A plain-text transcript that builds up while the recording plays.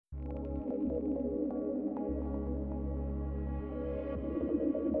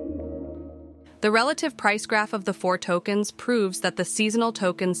The relative price graph of the four tokens proves that the seasonal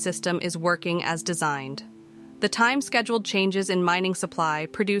token system is working as designed. The time-scheduled changes in mining supply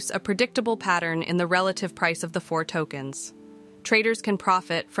produce a predictable pattern in the relative price of the four tokens. Traders can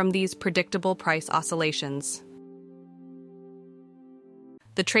profit from these predictable price oscillations.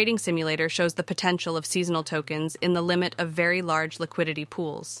 The trading simulator shows the potential of seasonal tokens in the limit of very large liquidity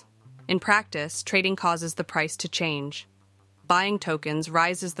pools. In practice, trading causes the price to change. Buying tokens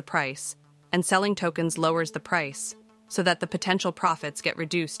rises the price, and selling tokens lowers the price, so that the potential profits get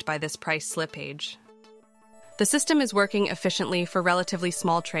reduced by this price slippage. The system is working efficiently for relatively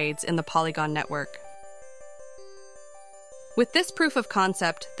small trades in the Polygon network. With this proof of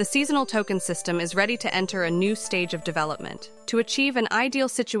concept, the seasonal token system is ready to enter a new stage of development to achieve an ideal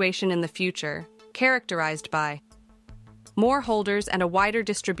situation in the future, characterized by more holders and a wider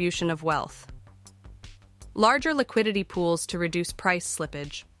distribution of wealth, larger liquidity pools to reduce price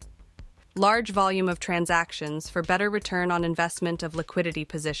slippage, large volume of transactions for better return on investment of liquidity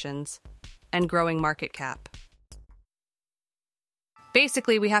positions, and growing market cap.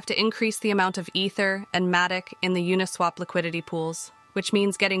 Basically, we have to increase the amount of Ether and Matic in the Uniswap liquidity pools, which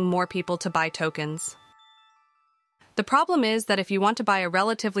means getting more people to buy tokens. The problem is that if you want to buy a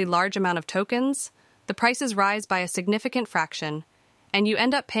relatively large amount of tokens, the prices rise by a significant fraction, and you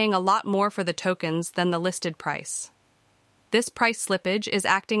end up paying a lot more for the tokens than the listed price. This price slippage is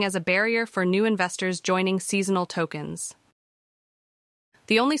acting as a barrier for new investors joining seasonal tokens.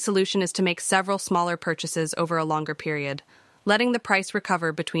 The only solution is to make several smaller purchases over a longer period, letting the price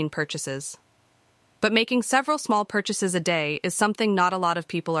recover between purchases. But making several small purchases a day is something not a lot of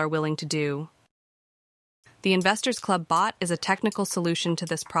people are willing to do. The Investors Club bot is a technical solution to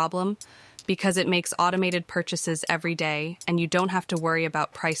this problem because it makes automated purchases every day and you don't have to worry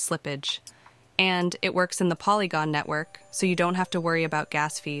about price slippage. And it works in the Polygon network, so you don't have to worry about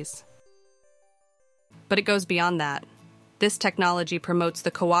gas fees. But it goes beyond that. This technology promotes the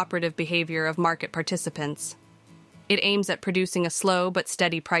cooperative behavior of market participants. It aims at producing a slow but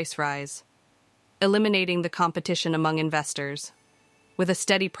steady price rise, eliminating the competition among investors. With a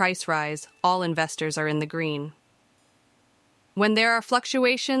steady price rise, all investors are in the green. When there are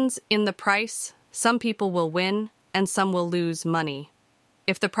fluctuations in the price, some people will win and some will lose money.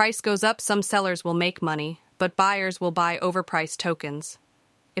 If the price goes up, some sellers will make money, but buyers will buy overpriced tokens.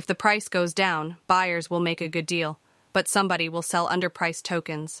 If the price goes down, buyers will make a good deal, but somebody will sell underpriced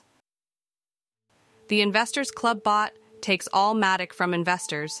tokens. The Investors Club bot takes all Matic from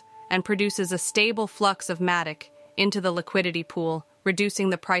investors and produces a stable flux of Matic into the liquidity pool, reducing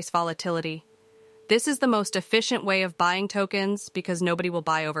the price volatility. This is the most efficient way of buying tokens because nobody will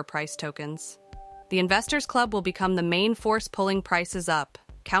buy overpriced tokens. The Investors Club will become the main force pulling prices up,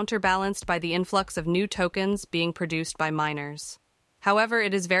 counterbalanced by the influx of new tokens being produced by miners. However,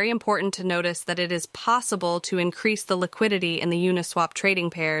 it is very important to notice that it is possible to increase the liquidity in the Uniswap trading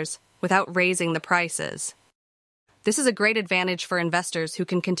pairs without raising the prices. This is a great advantage for investors who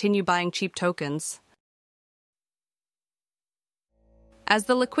can continue buying cheap tokens. As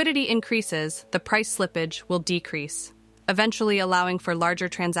the liquidity increases, the price slippage will decrease, eventually allowing for larger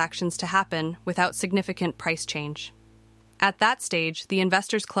transactions to happen without significant price change. At that stage, the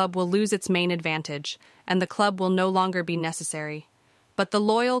Investors Club will lose its main advantage, and the club will no longer be necessary. But the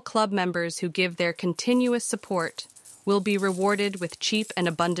loyal club members who give their continuous support will be rewarded with cheap and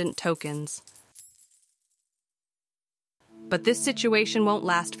abundant tokens. But this situation won't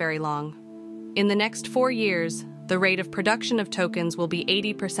last very long. In the next 4 years, the rate of production of tokens will be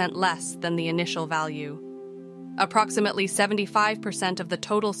 80% less than the initial value. Approximately 75% of the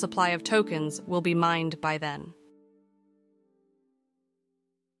total supply of tokens will be mined by then.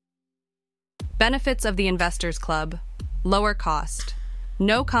 Benefits of the Investors Club: lower cost,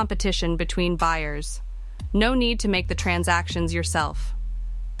 no competition between buyers, no need to make the transactions yourself,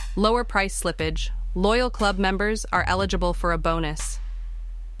 lower price slippage, loyal club members are eligible for a bonus.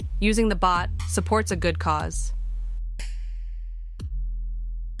 Using the bot supports a good cause.